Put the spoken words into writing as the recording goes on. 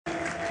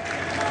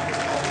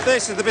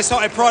This is the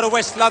Besotted Pride of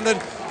West London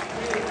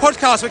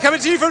podcast. We're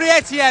coming to you from the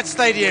Ajer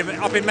Stadium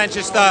up in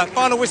Manchester.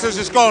 Final whistle has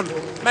just gone.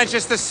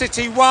 Manchester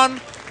City 1,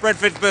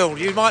 Brentford 0.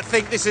 You might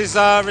think this is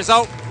a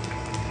result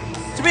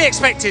to be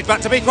expected,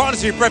 but to be quite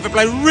honest with you, Brentford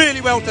played really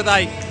well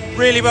today,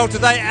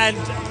 and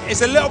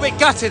it's a little bit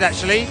gutted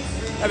actually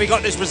that we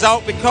got this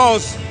result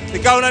because the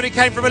goal only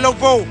came from a long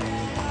ball.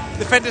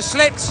 Defender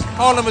slipped,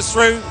 Harland was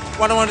through,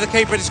 one-on-one to the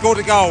keeper and scored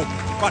a goal.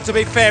 But to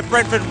be fair,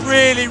 Brentford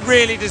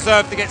really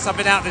deserved to get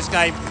something out of this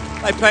game.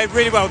 They played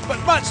really well, but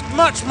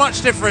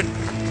much different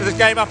to the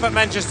game up at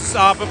Manchester,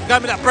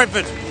 coming at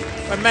Brentford,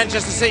 when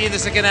Manchester City in the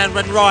second hand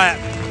went riot.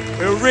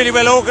 We were really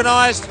well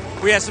organised,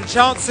 we had some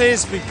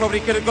chances, we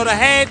probably could have got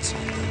ahead.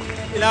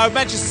 You know,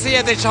 Manchester City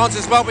had their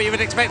chances as well, but you would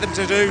expect them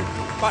to do.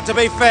 But to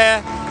be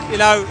fair, you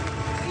know,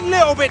 a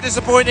little bit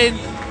disappointing.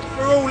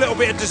 We're all a little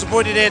bit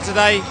disappointed here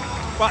today,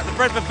 but the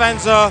Brentford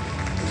fans are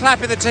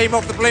clapping the team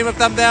off the bloom of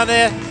them down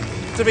there.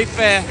 To be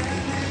fair,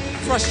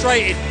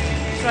 frustrated.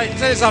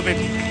 Tell you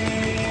something,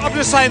 I'm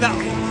just saying that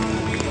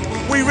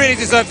we really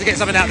deserve to get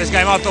something out of this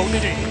game, I thought,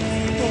 didn't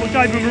you? Well, we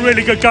gave them a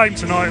really good game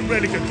tonight,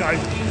 really good game.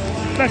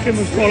 Beckham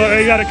was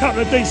quality, he had a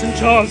couple of decent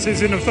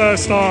chances in the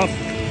first half.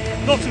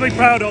 Not to be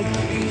proud of,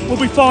 we'll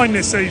be fine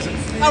this season.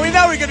 Oh, we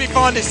know we're going to be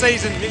fine this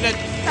season.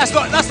 That's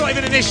not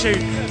even an issue,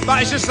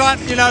 but it's just like,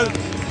 you know,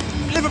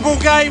 Liverpool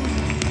game,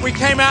 we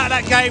came out of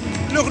that game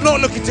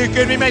not looking too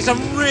good. We made some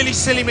really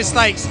silly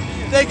mistakes.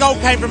 Their goal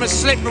came from a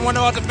slip from one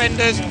of our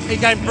defenders. He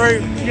came through.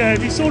 Yeah,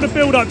 if you saw the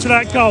build-up to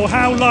that goal,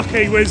 how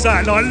lucky was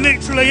that? Like,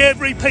 literally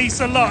every piece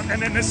of luck,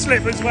 and then the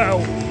slip as well.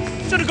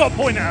 Should have got a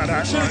point out of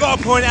that. Should have got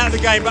a point out of the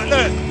game. But look,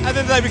 at the end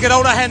of the day, we can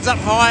hold our hands up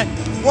high.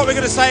 What we're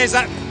going to say is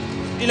that,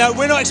 you know,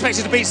 we're not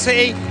expected to beat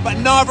City, but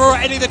neither are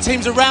any of the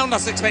teams around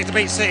us expect to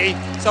beat City.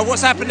 So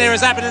what's happened there has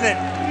happened, isn't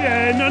it?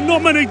 Yeah,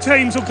 not many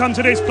teams will come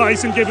to this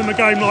place and give them a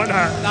game like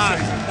that.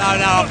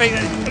 No, I think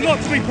a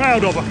lot to be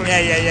proud of, I think.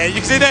 Yeah. You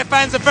can see their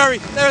fans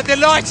they're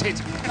delighted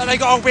that they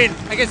got a win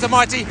against the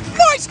mighty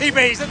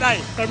bees, didn't they?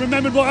 They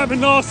remembered what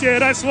happened last year,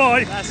 that's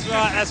why. That's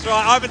right.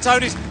 Ivan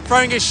Toney's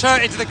throwing his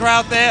shirt into the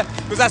crowd there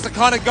because that's the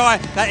kind of guy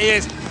that he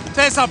is.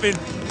 Tell you something,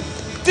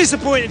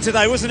 disappointing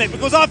today, wasn't it?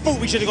 Because I thought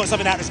we should have got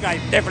something out of this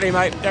game. Definitely,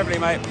 mate.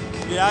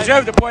 You know?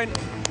 Deserved the point.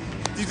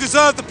 You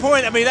deserve the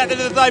point. I mean, at the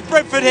end of the day,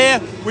 Brentford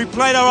here, we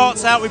played our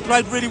hearts out, we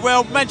played really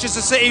well.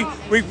 Manchester City,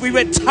 we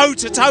went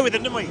toe-to-toe with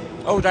them, didn't we?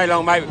 All day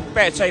long, mate.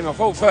 Better team, I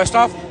thought, first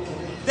half.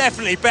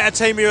 Definitely, better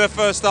team you were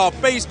first half.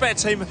 Bees,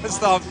 better team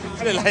first half.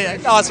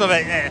 Nice one,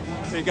 mate. Yeah,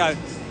 there you go.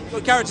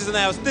 Got characters and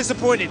ours.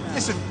 Disappointed.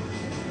 Listen,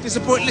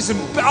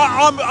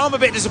 I'm a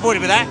bit disappointed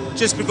with that,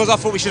 just because I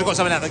thought we should have got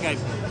something out of the game.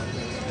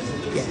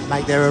 Yeah,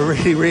 mate, they're a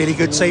really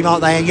good team,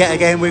 aren't they? And yet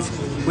again, we've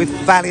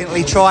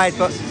valiantly tried,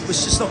 but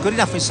it's just not good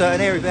enough in certain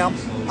areas.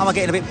 I'm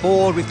getting a bit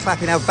bored with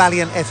clapping our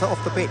valiant effort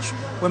off the pitch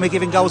when we're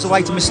giving goals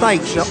away to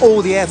mistakes. You know,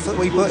 all the effort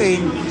we put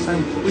in,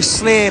 and we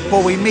slip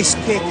or we miss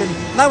kick,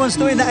 and no one's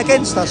doing that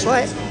against us,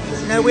 right?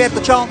 You know, we had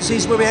the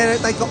chances where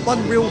they got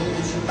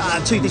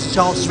two decent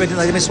chances, really,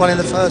 they missed one in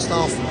the first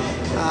half.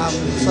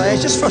 So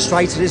it's just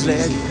frustrating, isn't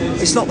it?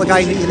 It's not the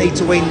game that you need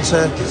to win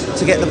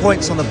to get the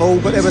points on the ball,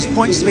 but there was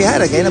points to be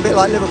had again, a bit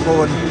like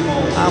Liverpool,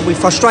 and we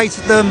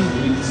frustrated them.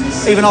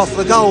 Even after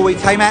the goal, we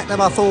came at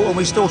them, I thought, and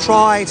we still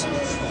tried.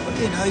 But,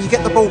 you know, you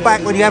get the ball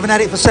back when you haven't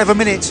had it for 7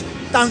 minutes.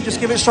 Don't just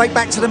give it straight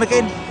back to them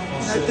again.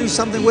 You know, do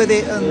something with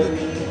it. And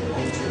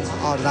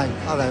I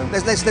don't know.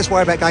 Let's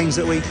worry about games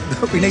that we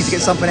need to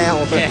get something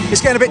out of. Yeah.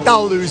 It's getting a bit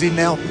dull losing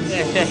now.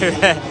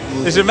 Yeah.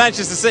 Listen,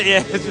 Manchester City,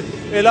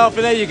 we're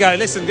laughing. There you go.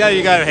 Listen, there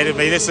you go ahead of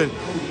me. Listen,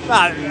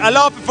 I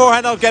laughed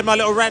beforehand. I'll get my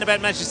little rant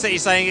about Manchester City,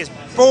 saying it's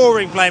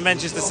boring playing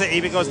Manchester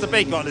City because, to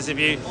be honest with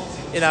you,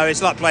 you know,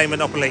 it's like playing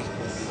Monopoly.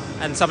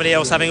 And somebody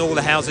else having all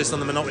the houses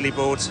on the Monopoly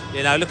board.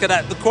 You know, look at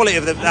that, the quality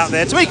of them out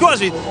there. To be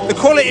honest with you, the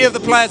quality of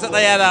the players that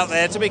they had out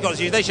there, to be honest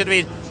with you, they should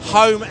have been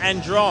home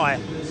and dry.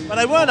 But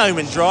they weren't home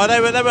and dry, they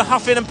were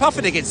huffing and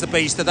puffing against the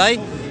Bees today.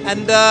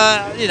 And,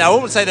 you know, I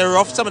wouldn't say they were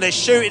off. Some of their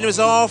shooting was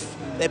off,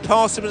 their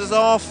passing was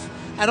off.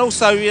 And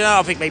also, you know,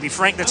 I think maybe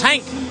Frank the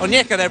Tank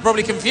Onyeka, they're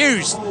probably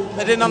confused.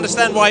 They didn't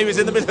understand why he was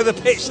in the middle of the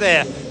pitch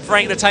there.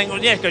 Frank the Tank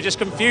Onyeka, just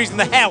confusing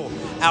the hell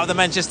out of the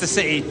Manchester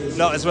City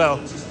lot as well.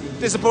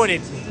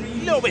 Disappointed.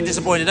 A little bit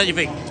disappointed, don't you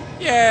think?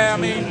 Yeah,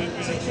 I mean,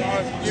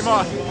 you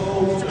might.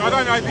 I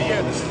don't know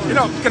that you're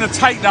not going to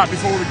take that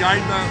before the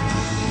game, but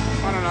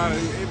I don't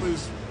know. It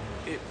was,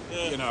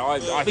 you know,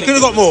 I we could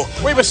have got more.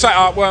 We were set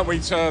up, weren't we,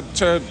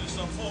 to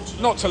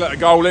not to let a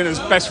goal in as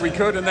best we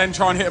could, and then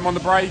try and hit them on the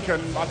break.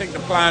 And I think the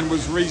plan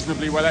was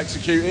reasonably well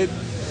executed.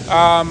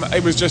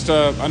 It was just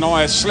an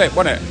eye slip,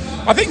 wasn't it?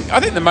 I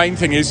think the main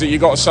thing is that you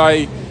got to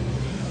say,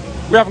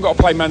 we haven't got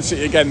to play Man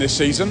City again this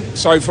season.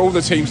 So for all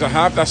the teams that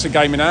have, that's a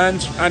game in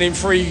hand. And in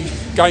 3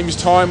 games'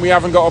 time, we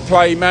haven't got to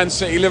play Man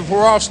City, Liverpool,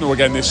 Arsenal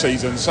again this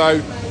season.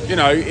 So, you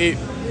know,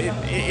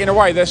 in a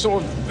way,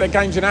 they're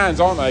games in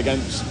hand, aren't they,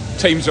 against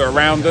teams that are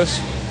around us.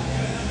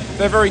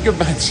 They're very good,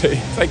 Man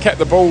City. They kept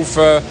the ball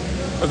for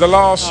the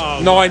last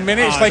 9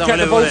 minutes. They kept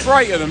the ball for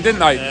 8 of them, didn't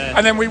they? Yeah.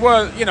 And then we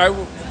were, you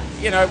know,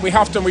 we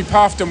huffed and we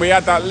puffed and we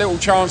had that little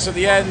chance at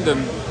the end.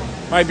 And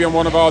maybe on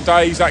one of our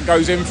days that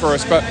goes in for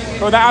us. But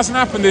that hasn't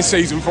happened this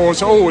season for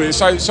us at all.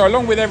 So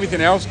along with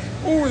everything else,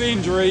 all the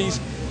injuries,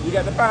 you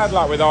get the bad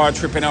luck with Ajer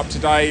tripping up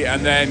today,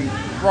 and then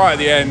right at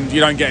the end you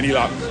don't get any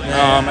luck.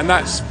 And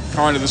that's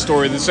kind of the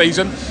story of the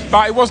season.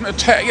 But it wasn't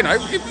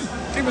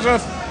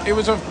it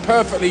was a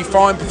perfectly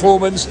fine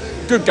performance,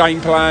 good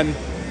game plan,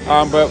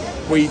 but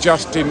we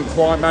just didn't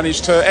quite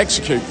manage to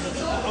execute.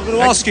 I'm going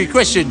to ask you a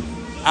question.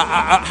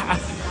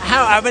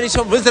 How many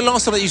times was the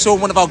last time that you saw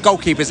one of our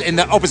goalkeepers in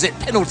the opposite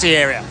penalty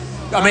area?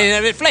 I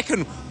mean,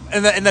 Flecken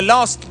in the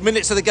last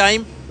minutes of the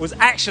game was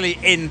actually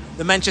in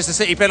the Manchester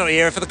City penalty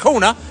area for the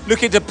corner,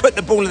 looking to put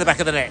the ball in the back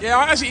of the net.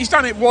 Yeah, he's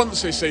done it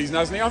once this season,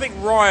 hasn't he? I think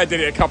Raya did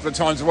it a couple of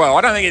times as well.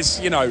 I don't think it's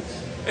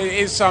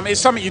it's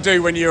something you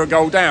do when you're a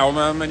goal down,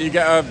 and you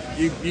get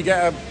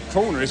a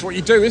corner. It's what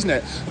you do, isn't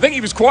it? I think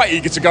he was quite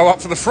eager to go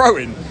up for the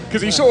throw-in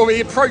because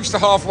he approached the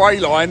halfway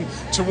line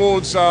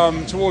towards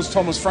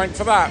Thomas Frank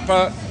for that.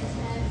 But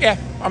yeah,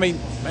 I mean,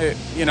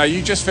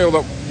 you just feel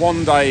that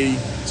one day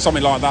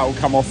something like that will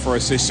come off for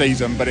us this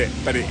season, but it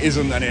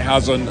isn't, and it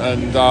hasn't,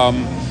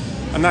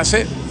 and that's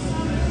it.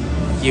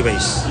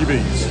 UBs.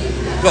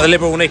 We've got the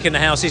Liberal Nick in the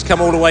house. He's come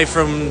all the way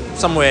from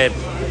somewhere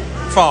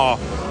far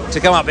to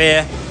come up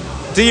here.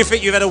 Do you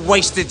think you've had a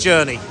wasted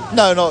journey?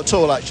 No, not at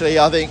all, actually.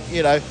 I think,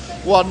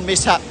 one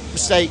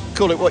mistake,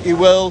 call it what you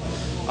will.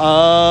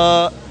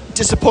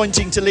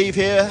 Disappointing to leave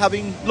here,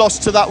 having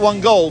lost to that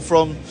one goal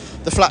from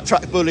the flat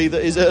track bully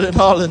that is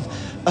Harland.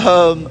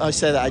 I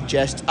say that in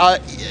jest. That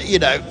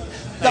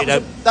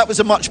was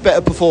a much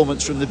better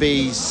performance from the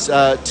Bees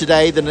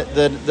today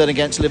than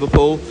against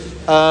Liverpool.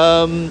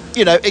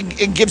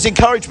 It gives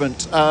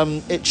encouragement.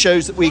 It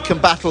shows that we can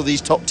battle these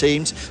top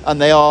teams,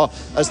 and they are,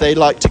 as they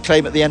like to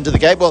claim at the end of the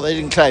game. Well, they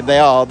didn't claim, they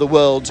are the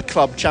world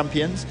club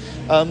champions.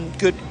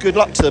 Good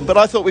luck to them. But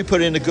I thought we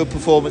put in a good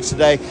performance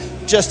today.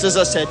 Just as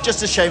I said,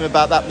 just a shame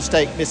about that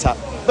mishap.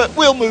 But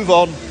we'll move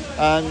on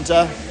and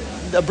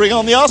bring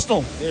on the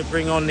Arsenal. Yeah,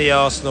 bring on the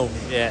Arsenal.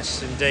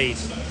 Yes, indeed.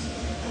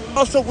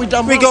 I thought we'd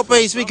done. We got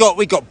bees. We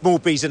got more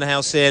bees in the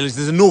house here. There's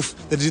the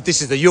north.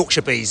 This is the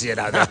Yorkshire bees,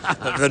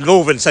 the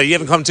northern. So you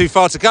haven't come too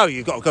far to go.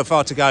 You've got to go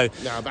far to go.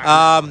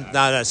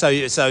 No. So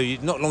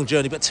not a long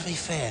journey. But to be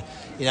fair,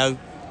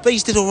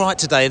 bees did all right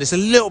today, and it's a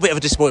little bit of a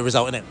disappointing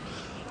result, isn't it?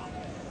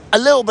 A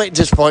little bit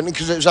disappointing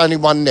because it was only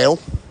 1-0.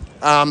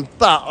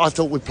 But I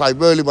thought we played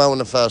really well in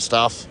the first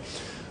half.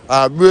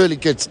 Really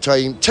good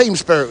team. Team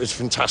spirit was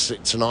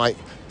fantastic tonight.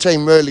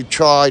 Team really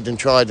tried. We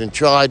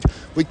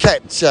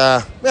kept,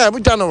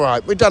 we've done all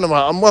right.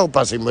 I'm well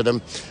buzzing with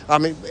them. I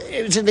mean,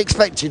 it was an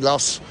expected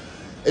loss.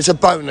 It's a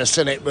bonus,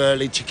 isn't it,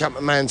 really, to come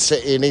to Man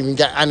City and even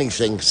get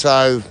anything.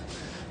 So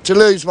to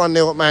lose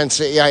 1-0 at Man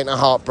City ain't a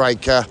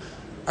heartbreaker.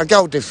 A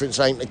goal difference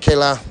ain't a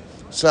killer.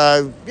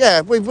 So, yeah,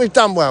 we've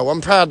done well.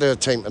 I'm proud of the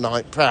team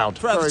tonight. Proud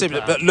of the team.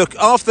 But look,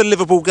 after the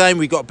Liverpool game,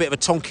 we got a bit of a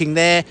tonking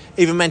there.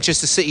 Even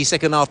Manchester City,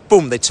 second half,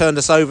 boom, they turned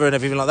us over and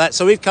everything like that.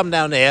 So we've come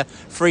down here,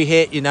 free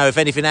hit, if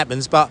anything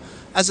happens. But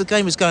as the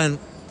game was going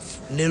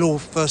 0-0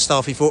 first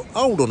half, he thought,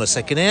 hold on a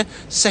second here.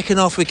 Second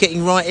half, we're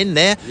getting right in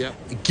there. Yep.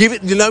 Give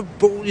it,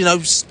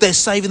 they're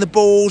saving the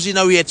balls.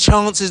 We had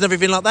chances and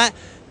everything like that.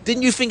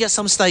 Didn't you think at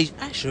some stage,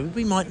 actually,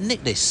 we might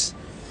nick this?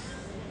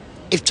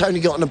 If Tony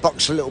got in the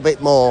box a little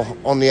bit more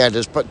on the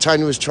headers, but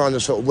Tony was trying to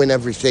sort of win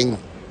everything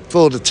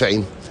for the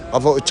team. I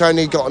thought if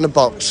Tony got in the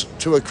box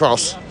to a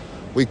cross,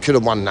 we could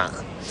have won that.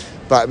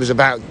 But it was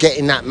about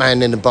getting that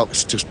man in the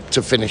box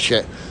to finish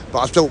it.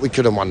 But I thought we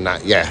could have won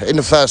that, yeah. In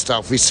the first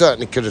half, we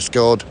certainly could have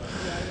scored.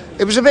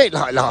 It was a bit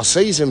like last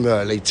season,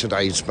 really,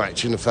 today's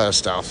match in the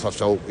first half. I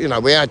thought,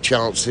 we had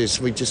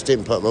chances, we just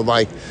didn't put them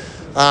away.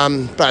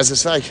 But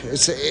as I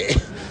say,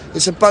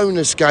 it's a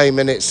bonus game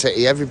and it's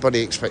City. Everybody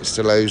expects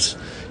to lose.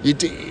 You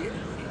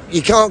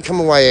can't come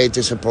away here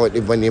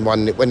disappointed when you're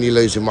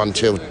losing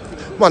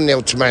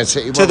 1-0 to Man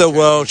City. To the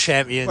world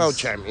champions. World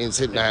champions,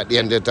 isn't they, at the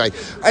end of the day?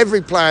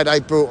 Every player they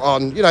brought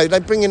on,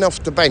 they're bringing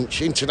off the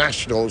bench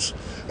internationals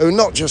who are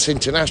not just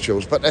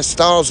internationals, but they're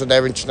stars of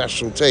their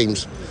international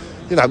teams.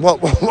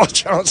 What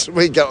chance have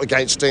we got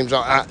against teams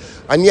like that?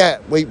 And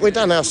yet, we've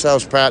done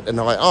ourselves proud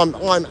tonight.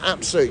 I'm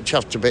absolutely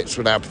chuffed to bits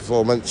with our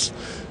performance,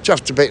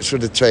 chuffed to bits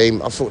with the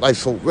team. I thought they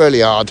fought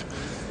really hard,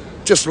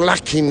 just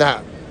lacking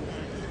that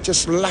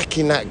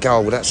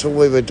goal. That's all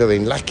we were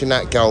doing, lacking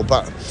that goal.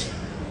 But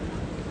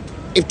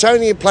if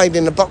Tony had played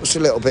in the box a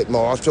little bit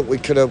more, I thought we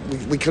could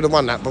have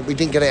won that. But we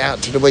didn't get it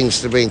out to the wings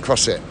to be and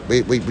cross it.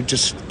 We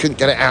just couldn't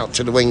get it out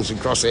to the wings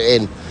and cross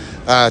it in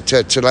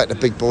to let the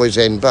big boys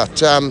in.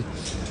 But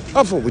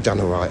I thought we'd done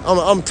all right.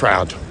 I'm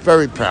proud,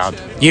 very proud.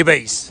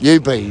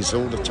 UBs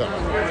all the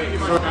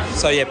time.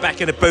 So yeah, back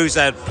in the booze,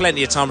 I had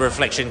plenty of time for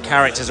reflection.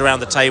 Characters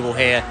around the table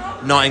here.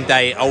 Night and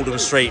day, Oldham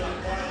Street.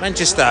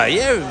 Manchester,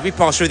 yeah, we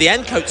passed through the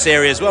Ancoats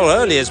area as well,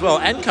 early as well.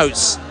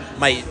 Ancoats,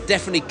 mate,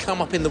 definitely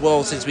come up in the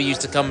world since we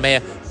used to come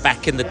there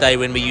back in the day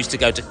when we used to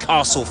go to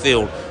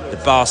Castlefield, the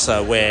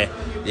Barca, where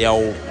the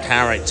old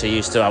character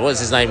used to, what was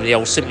his name, the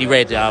old Simply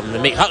Red,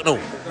 Mick Hucknall.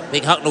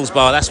 Mick Hucknall's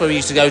bar, that's where we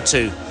used to go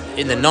to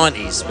in the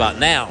 90s. But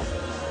now,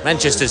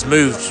 Manchester's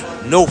moved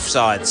north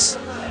sides,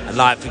 And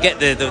like, forget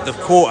the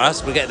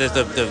quarters, forget the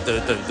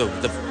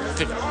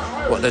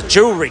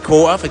jewellery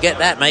quarter, forget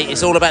that, mate.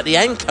 It's all about the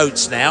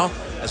Ancoats now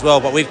as well.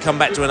 But we've come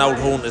back to an old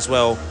haunt as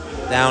well,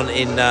 down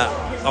in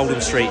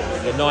Oldham Street,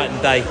 the Night and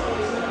Day,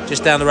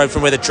 just down the road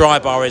from where the Dry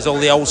Bar is. All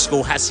the old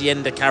school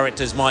Hacienda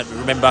characters might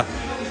remember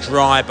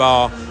Dry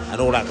Bar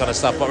and all that kind of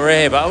stuff. But we're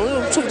here. But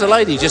we'll talk to the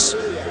lady. Just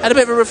had a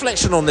bit of a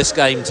reflection on this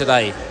game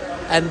today,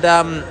 and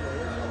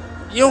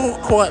you're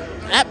quite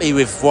happy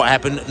with what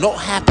happened. Not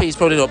happy is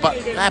probably not, but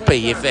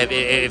happy if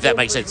that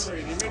makes sense.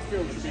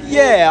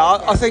 Yeah,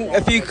 I think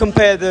if you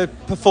compare the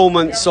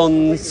performance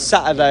on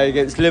Saturday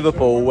against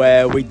Liverpool,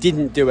 where we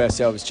didn't do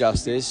ourselves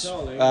justice,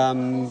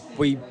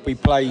 we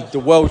played the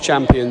world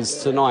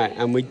champions tonight,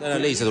 and we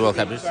Leeds are the world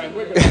champions.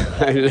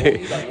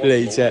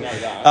 Leeds,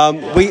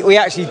 yeah. We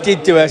actually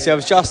did do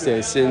ourselves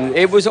justice, and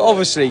it was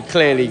obviously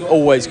clearly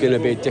always going to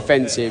be a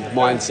defensive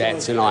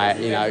mindset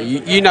tonight.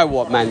 You know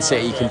what Man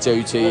City can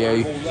do to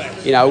you.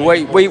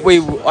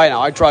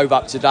 I drove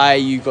up today.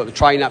 You got the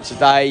train up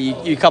today.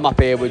 You come up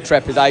here with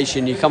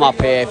trepidation. You come up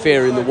here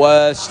fearing the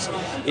worst.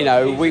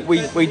 We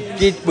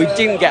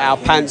didn't get our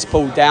pants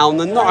pulled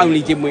down, and not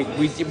only did we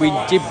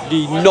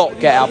not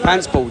get our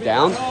pants pulled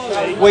down,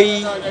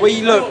 we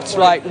looked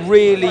like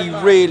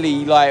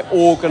really like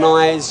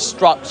organised,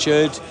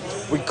 structured.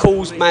 We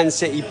caused Man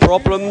City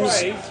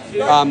problems.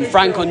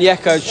 Frank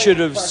Onyeka should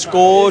have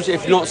scored,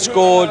 if not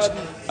scored.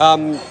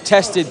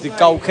 Tested the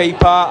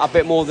goalkeeper a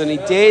bit more than he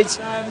did.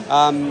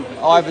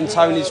 Ivan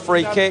Toney's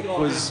free kick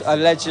was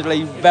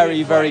allegedly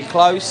very, very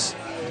close.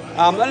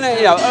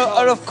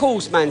 And of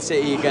course Man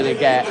City are going to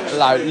get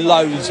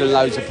loads and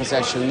loads of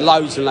possession,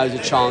 loads and loads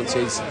of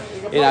chances.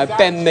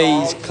 Ben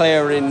Mees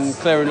clearing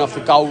off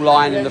the goal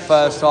line in the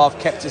first half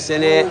kept us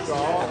in it,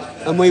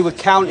 and we were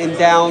counting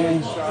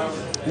down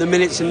the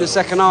minutes in the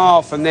second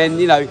half, and then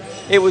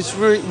it was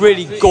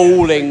really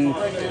galling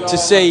to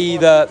see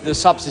the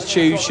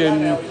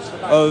substitution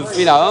of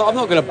I'm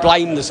not going to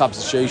blame the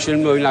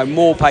substitution, but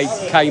Morpay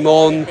came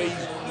on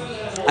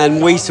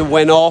and Wisa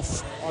went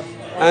off,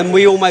 and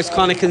we almost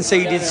kind of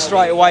conceded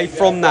straight away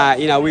from that.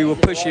 We were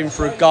pushing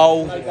for a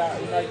goal,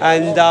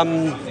 and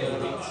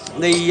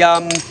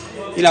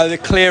the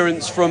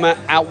clearance from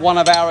out one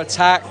of our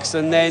attacks,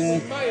 and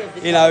then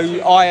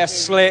Ajer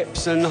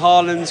slips and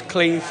Harland's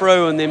clean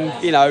through, and then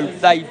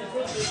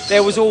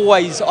there was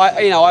always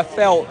I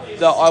felt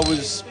that I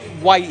was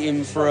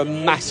waiting for a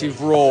massive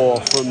roar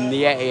from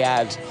the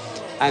Etihad,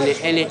 and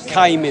it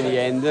came in the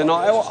end, and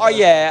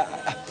I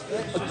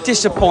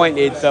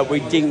disappointed that we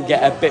didn't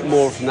get a bit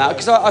more from that,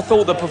 because I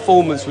thought the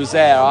performance was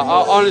there.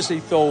 I honestly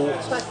thought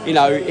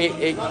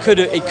it could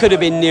have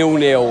been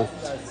 0-0.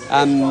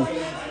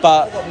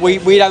 But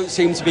we don't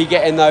seem to be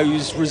getting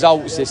those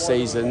results this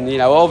season.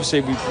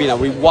 Obviously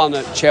we won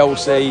at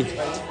Chelsea,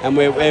 and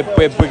we're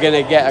going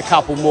to get a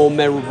couple more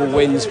memorable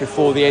wins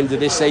before the end of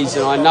this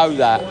season. I know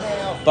that,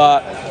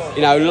 but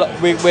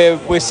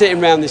we're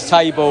sitting around this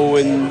table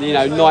and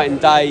night and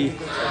day,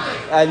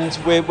 and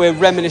we're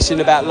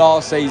reminiscing about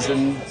last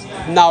season,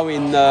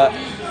 knowing that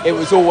it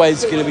was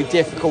always going to be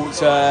difficult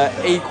to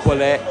equal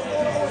it,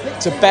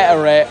 to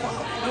better it.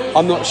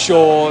 I'm not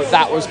sure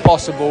that was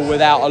possible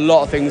without a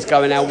lot of things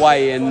going our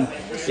way, and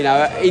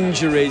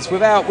injuries.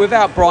 Without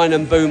Brian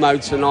Mbeumo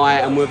tonight,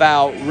 and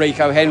without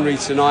Rico Henry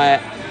tonight,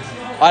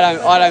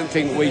 I don't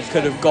think we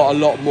could have got a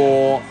lot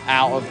more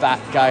out of that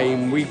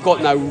game. We've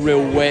got no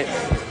real width,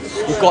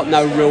 we've got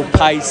no real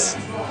pace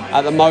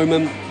at the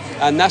moment,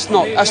 and that's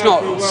not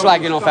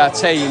slagging off our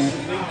team.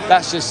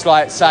 That's just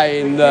like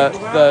saying that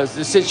the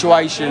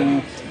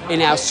situation in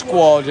our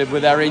squad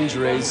with our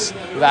injuries,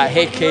 without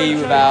Hickey,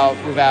 without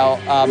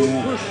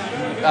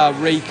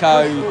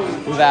Rico,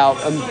 without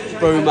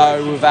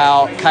Bruno,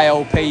 without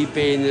KLP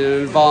being in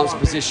an advanced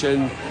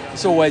position,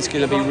 it's always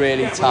going to be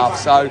really tough.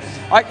 So,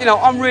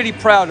 I'm really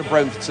proud of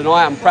Brentford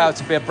tonight. I'm proud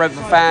to be a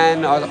Brentford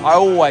fan. I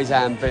always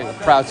am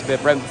proud to be a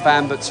Brentford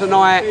fan. But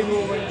tonight,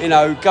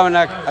 going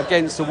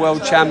against the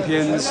world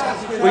champions,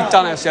 we've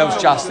done ourselves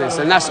justice,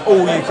 and that's all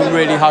you can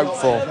really hope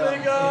for.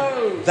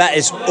 That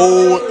is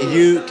all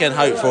you can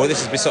hope for.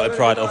 This is Besotted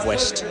Pride of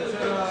West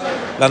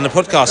London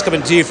podcast,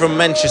 coming to you from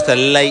Manchester,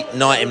 late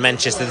night in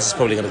Manchester. This is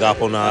probably going to go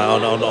up on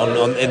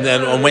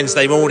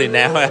Wednesday morning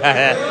now.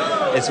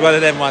 It's one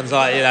of them ones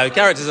like,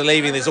 characters are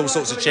leaving, there's all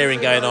sorts of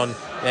cheering going on.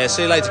 Yeah,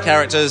 see you later,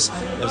 characters.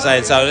 I'm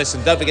saying, so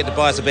listen, don't forget to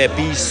buy us a beer,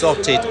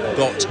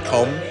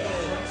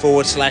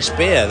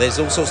 besotted.com/beer. There's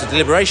all sorts of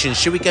deliberations.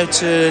 Should we go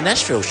to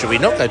Nashville? Should we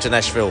not go to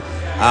Nashville?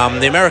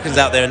 The Americans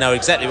out there know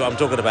exactly what I'm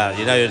talking about.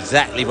 You know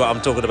exactly what I'm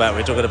talking about.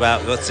 We're talking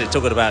about the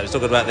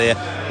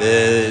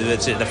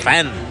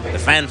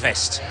fan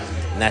fest,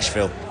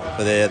 Nashville,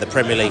 for the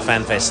Premier League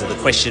fan fest. And the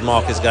question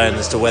mark is going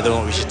as to whether or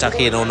not we should tuck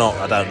in or not.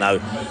 I don't know.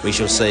 We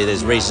shall see.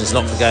 There's reasons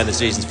not for going.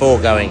 There's reasons for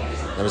going.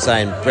 I'm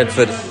saying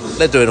Brentford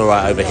they're doing all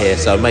right over here,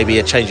 so maybe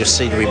a change of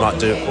scenery might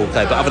do it all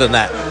day. But other than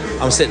that,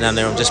 I'm sitting down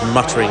there, I'm just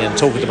muttering and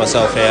talking to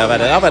myself here.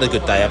 I've had a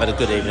good day, I've had a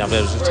good evening.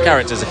 The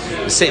characters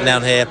are sitting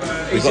down here.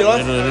 We've got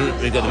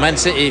the Man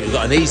City, we've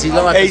got an easy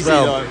life as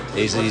well.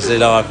 Easy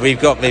life. We've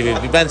got maybe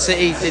Man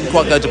City didn't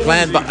quite go to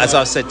plan, but as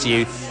I said to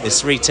you,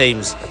 there's 3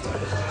 teams.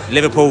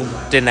 Liverpool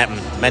didn't happen,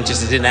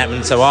 Manchester didn't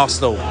happen, so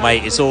Arsenal,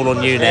 mate, it's all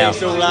on you now.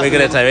 We're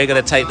going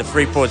to take the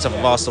 3 points off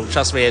of Arsenal.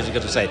 Trust me, as you're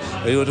going to say.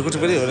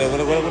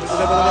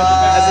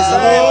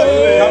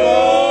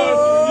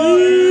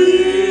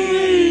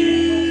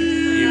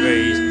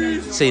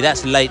 See,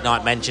 that's late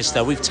night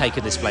Manchester. We've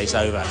taken this place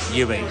over.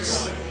 You mean?